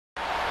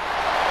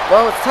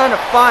Well, it's time to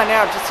find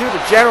out just who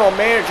the general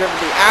manager of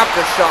the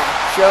Aftershock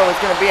show is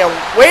going to be.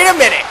 Wait a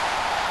minute!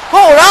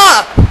 Hold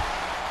up!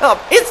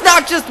 It's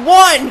not just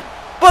one,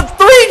 but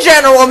 3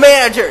 general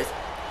managers!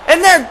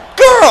 And they're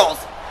girls!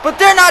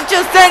 But they're not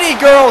just any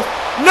girls!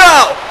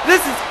 No!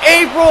 This is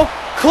April,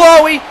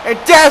 Chloe,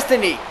 and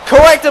Destiny,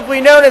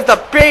 collectively known as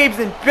the Babes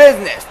in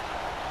Business.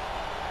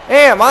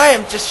 Damn, I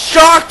am just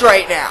shocked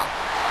right now.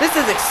 This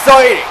is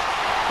exciting.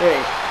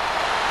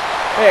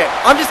 Hey,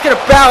 I'm just gonna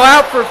bow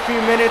out for a few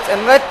minutes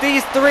and let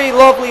these 3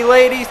 lovely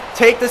ladies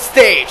take the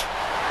stage.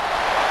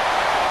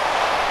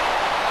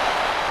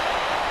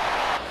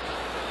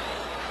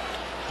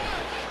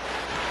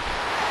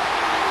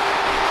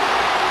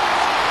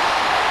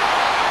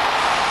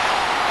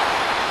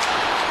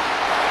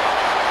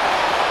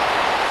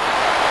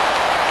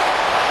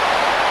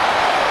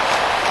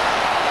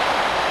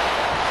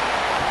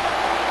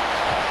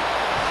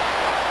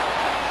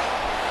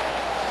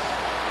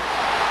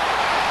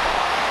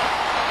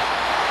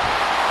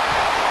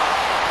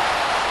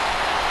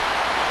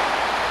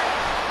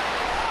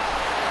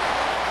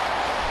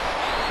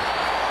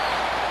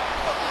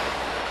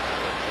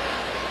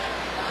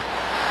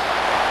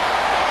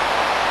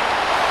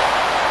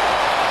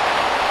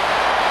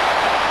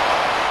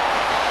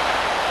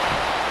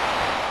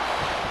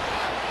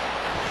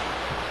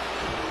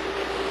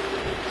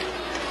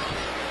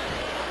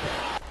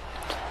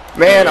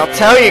 Man, I'll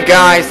tell you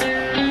guys,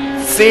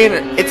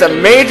 it's a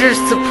major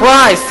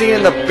surprise seeing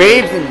the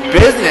Babes in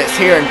Business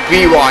here in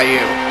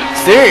BYU.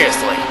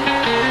 Seriously.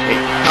 Hey,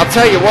 I'll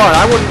tell you what,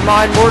 I wouldn't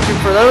mind working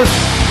for those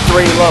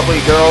 3 lovely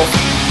girls.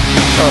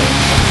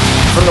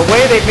 From the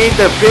way they made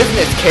their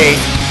business case,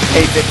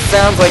 hey, it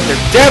sounds like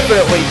they're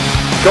definitely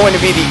going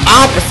to be the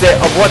opposite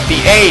of what the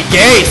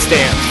A-gay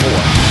stands for.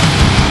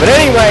 But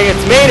anyway,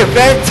 it's main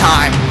event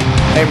time.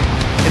 And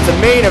it's a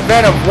main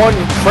event of one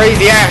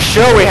crazy-ass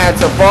show we had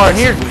so far, and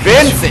here's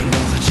Vincent,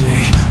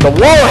 the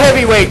World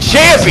Heavyweight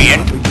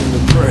Champion,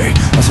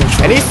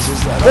 and he's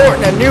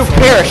sporting a new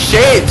pair of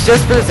shades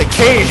just for this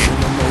occasion.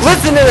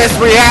 Listen to this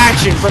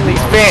reaction from these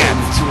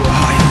fans.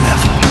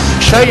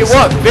 Tell you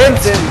what,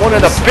 Vincent, one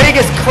of the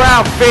biggest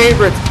crowd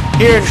favorites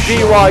here in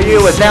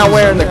BYU, is now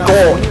wearing the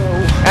gold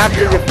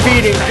after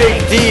defeating Big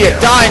D at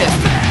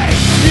Dynasty.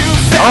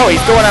 Oh,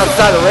 he's going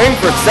outside the ring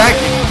for a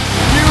second.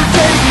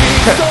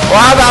 Well,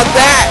 how about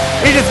that?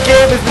 He just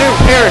gave his new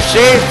pair of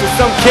shades to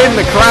some kid in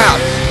the crowd.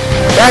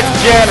 That's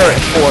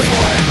generous for you.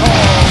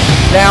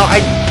 Now,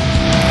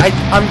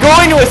 I'm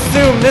going to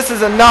assume this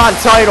is a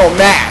non-title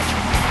match.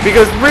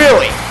 Because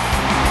really,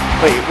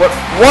 wait,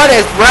 what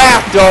has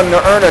Raph done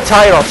to earn a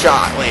title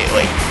shot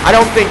lately? I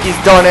don't think he's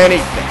done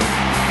anything.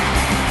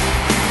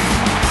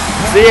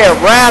 So yeah,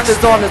 Raph is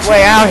on his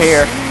way out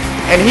here,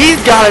 and he's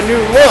got a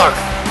new look,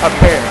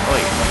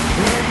 apparently.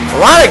 A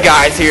lot of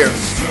guys here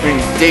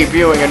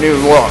debuting a new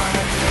look.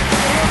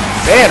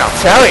 Man,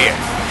 I'll tell you.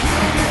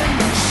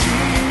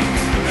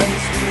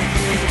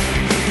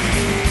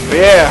 But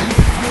yeah,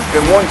 it's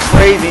been one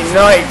crazy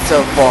night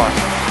so far.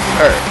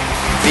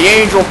 The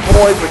Angel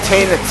Boys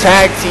retain the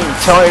tag team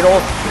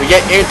titles. We get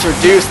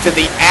introduced to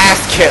the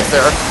Ass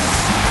Kisser.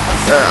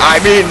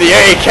 I mean the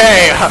AK.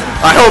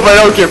 I hope I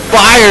don't get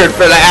fired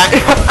for that.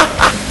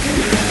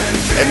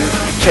 And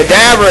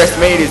Cadaverous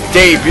made his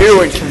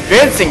debut in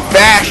convincing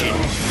fashion.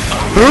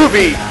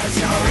 Booby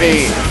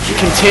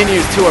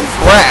continues to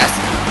impress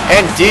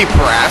and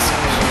depress.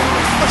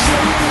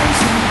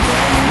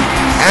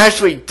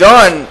 Ashley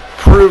Dunn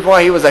proved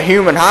why he was a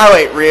human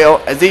highlight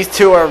reel, as these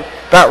 2 are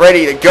about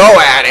ready to go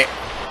at it.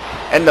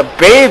 And the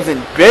Babes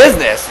in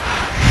Business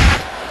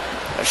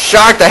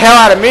shocked the hell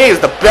out of me as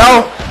the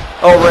bell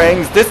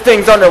rings. This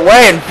thing's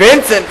underway, and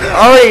Vincent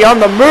already on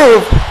the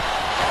move.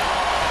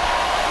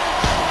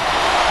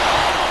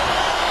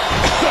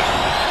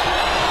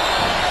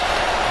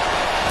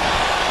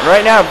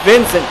 Right now,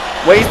 Vincent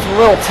wasting a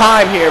little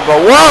time here, but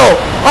whoa!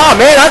 Oh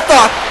man, I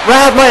thought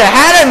Raph might have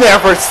had him there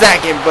for a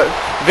second, but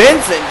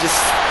Vincent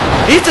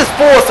he's just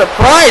full of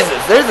surprises.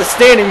 There's a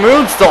standing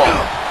moonsault.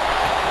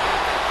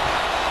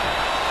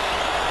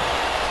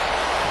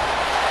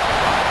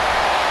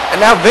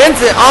 And now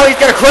Vincent, oh, he's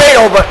got a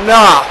cradle, but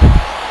nah.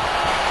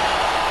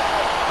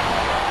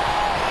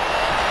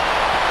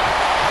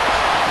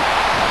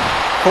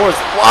 Of course,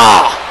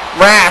 wow,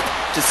 Raph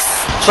just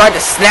tried to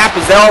snap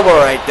his elbow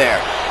right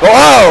there.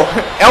 Whoa!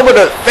 Elbow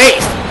to the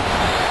face.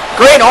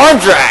 Great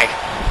arm drag.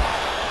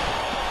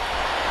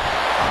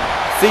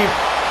 See,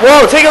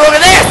 whoa, take a look at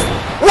this!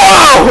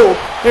 Whoa!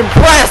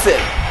 Impressive!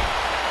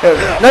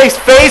 Nice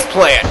face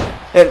plant.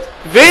 And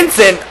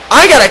Vincent,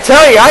 I gotta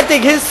tell you, I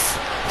think his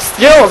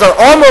skills are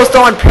almost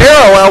on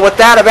parallel with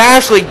that of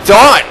Ashley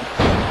Dunn.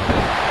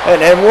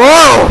 And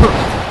whoa!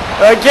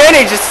 Again,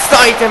 he just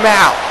psyched him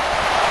out.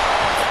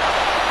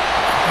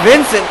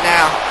 Vincent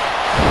now.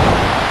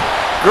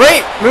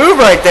 Great move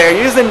right there,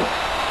 using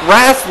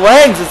Raph's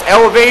legs as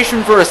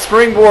elevation for a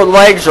springboard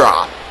leg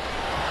drop.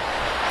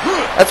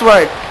 That's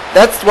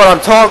what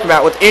I'm talking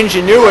about with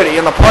ingenuity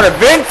on the part of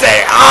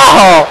Vincent.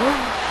 Oh!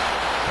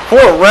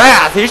 Poor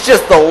Raph, he's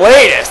just the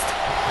latest.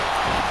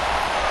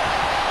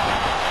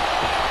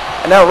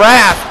 And now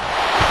Wrath.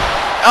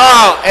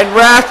 Oh, and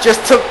Wrath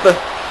just took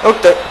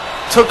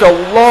a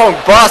long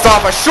bust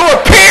off a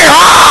short pier.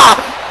 Ah!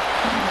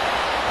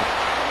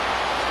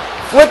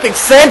 Flipping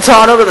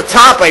senton over the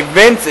top by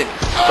Vincent.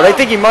 But I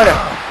think he might have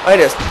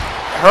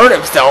hurt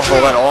himself a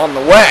little on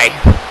the way.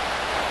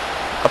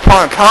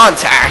 Upon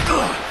contact.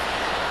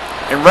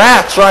 And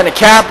Wrath trying to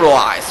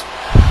capitalize.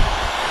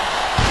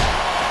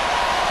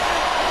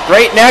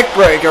 Great neck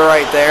breaker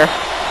right there.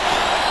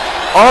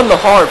 On the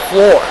hard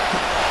floor.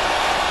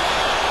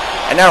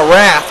 And now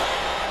Wrath.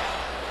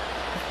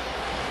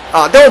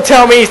 Oh, don't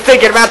tell me he's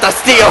thinking about the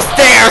steel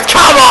stairs.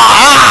 Come on!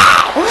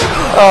 Ah!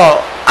 Oh,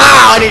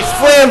 and he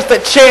slams the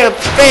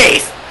champ's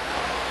face.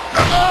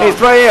 He's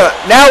right here.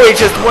 Now he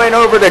just went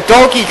over to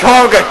Donkey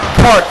Kong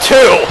Part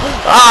 2.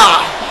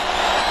 Ah!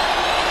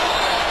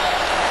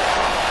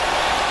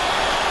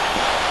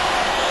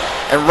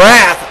 And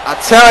Wrath, I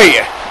tell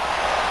you,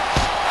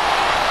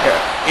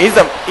 he's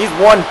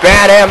one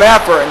bad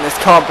MFer in this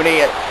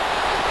company.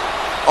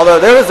 Although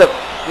there was a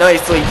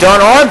nicely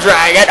done arm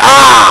drag, and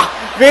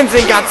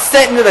Vincent got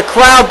sent into the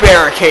crowd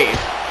barricade.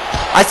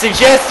 I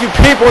suggest you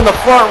people in the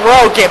front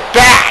row get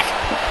back.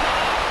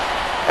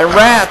 And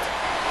Wrath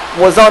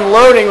was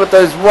unloading with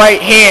those right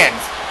hands.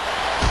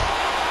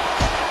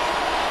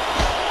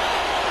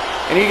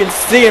 And you can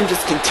see him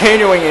just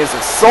continuing his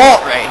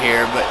assault right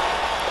here, but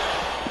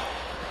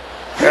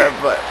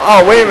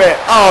oh, wait a minute.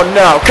 Oh,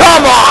 no.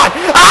 Come on!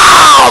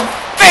 Oh!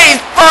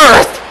 Face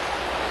first!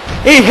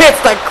 He hits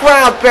the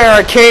crowd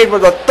barricade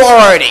with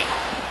authority.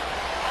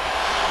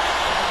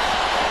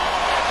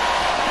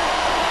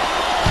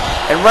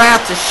 And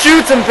Wrath just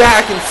shoots him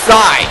back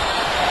inside.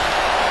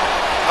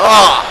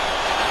 Oh.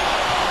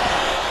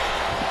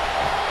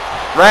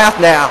 Wrath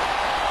now.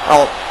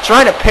 Oh,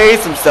 trying to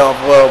pace himself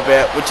a little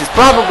bit, which is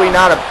probably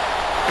not a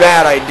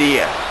bad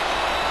idea.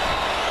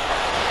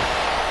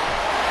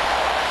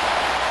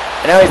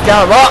 And now he's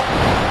down up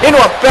into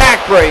a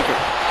backbreaker.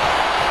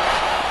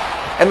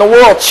 And the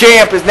world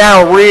champ is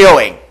now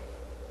reeling.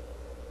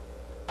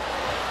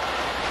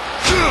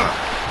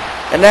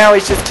 And now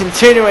he's just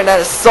continuing that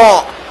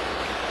assault.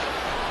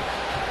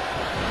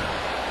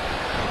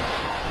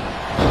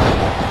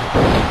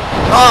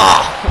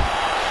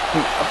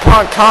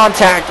 Upon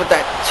contact with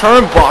that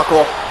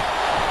turnbuckle.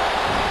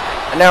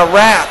 And now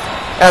Wrath,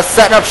 as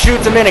setting up,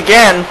 shoots him in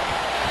again.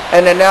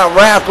 And then now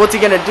Wrath, what's he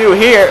gonna do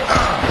here?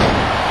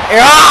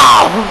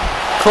 Oh!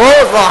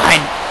 Clothesline!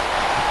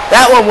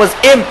 That one was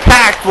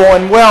impactful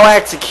and well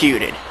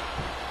executed.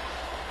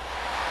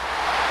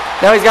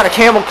 Now he's got a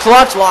camel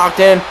clutch locked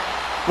in.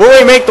 Will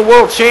he make the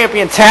world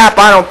champion tap?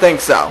 I don't think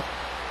so.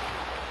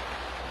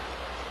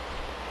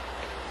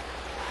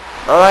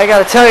 Well, I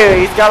gotta tell you,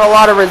 he's got a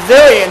lot of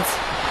resilience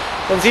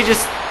since he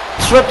just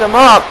tripped him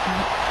up.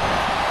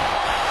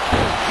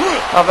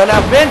 Oh, but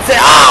now Vincent,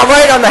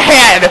 right on the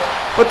head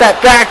with that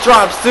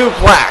backdrop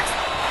suplex.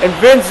 And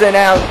Vincent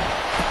now,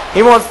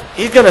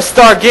 he's gonna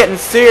start getting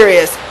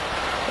serious,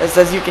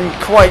 as you can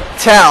quite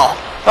tell.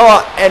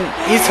 Oh, and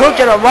he's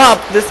hooking him up.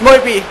 This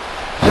might be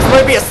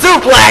a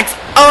suplex.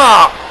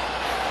 Oh.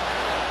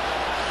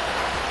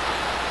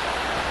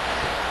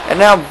 And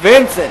now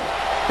Vincent,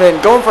 then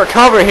going for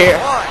cover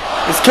here.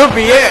 This could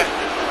be it,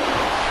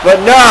 but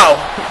no.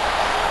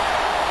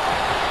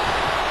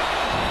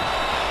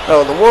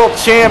 Oh, the world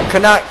champ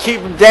could not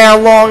keep him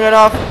down long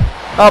enough.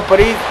 Oh, but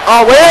he's,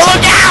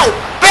 look out!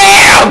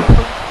 Bam!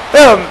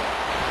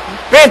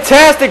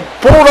 Fantastic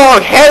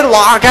bulldog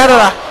headlock out of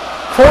the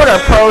corner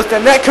post,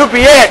 and that could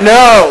be it.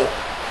 No.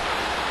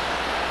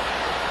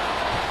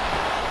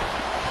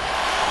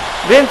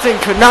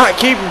 Vincent could not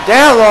keep him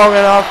down long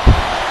enough.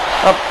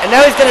 And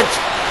now he's going to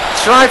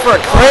try for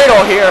a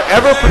cradle here.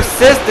 Ever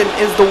persistent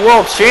is the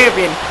world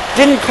champion.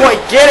 Didn't quite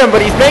get him,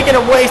 but he's making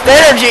him waste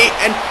energy,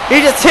 and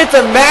he just hits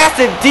a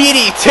massive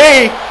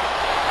DDT.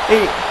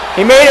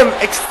 He made him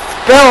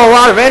expel a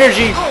lot of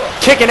energy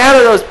kicking out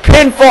of those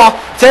pinfall.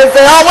 Says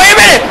that, oh, wait a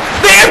minute!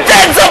 The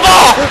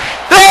Invincible!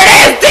 There it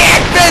is, the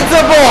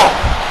Invincible!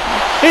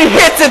 He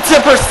hits it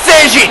to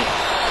precision.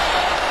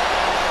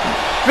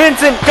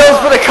 Vincent goes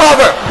for the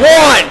cover.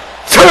 1,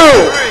 2,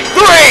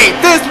 3.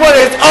 This one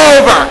is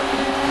over.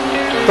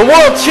 The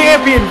world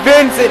champion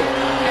Vincent,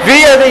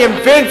 via the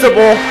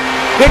Invincible,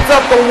 picks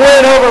up the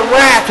win over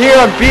Wrath here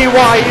on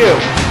BYU.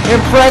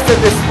 Impressive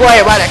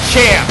display by the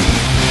champ.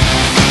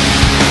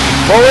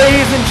 Well,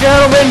 ladies and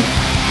gentlemen,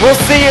 we'll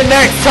see you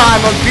next time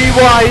on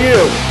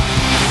BYU.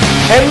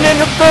 Heading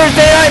into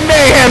Thursday Night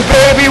Mayhem,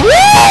 baby.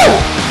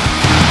 Woo!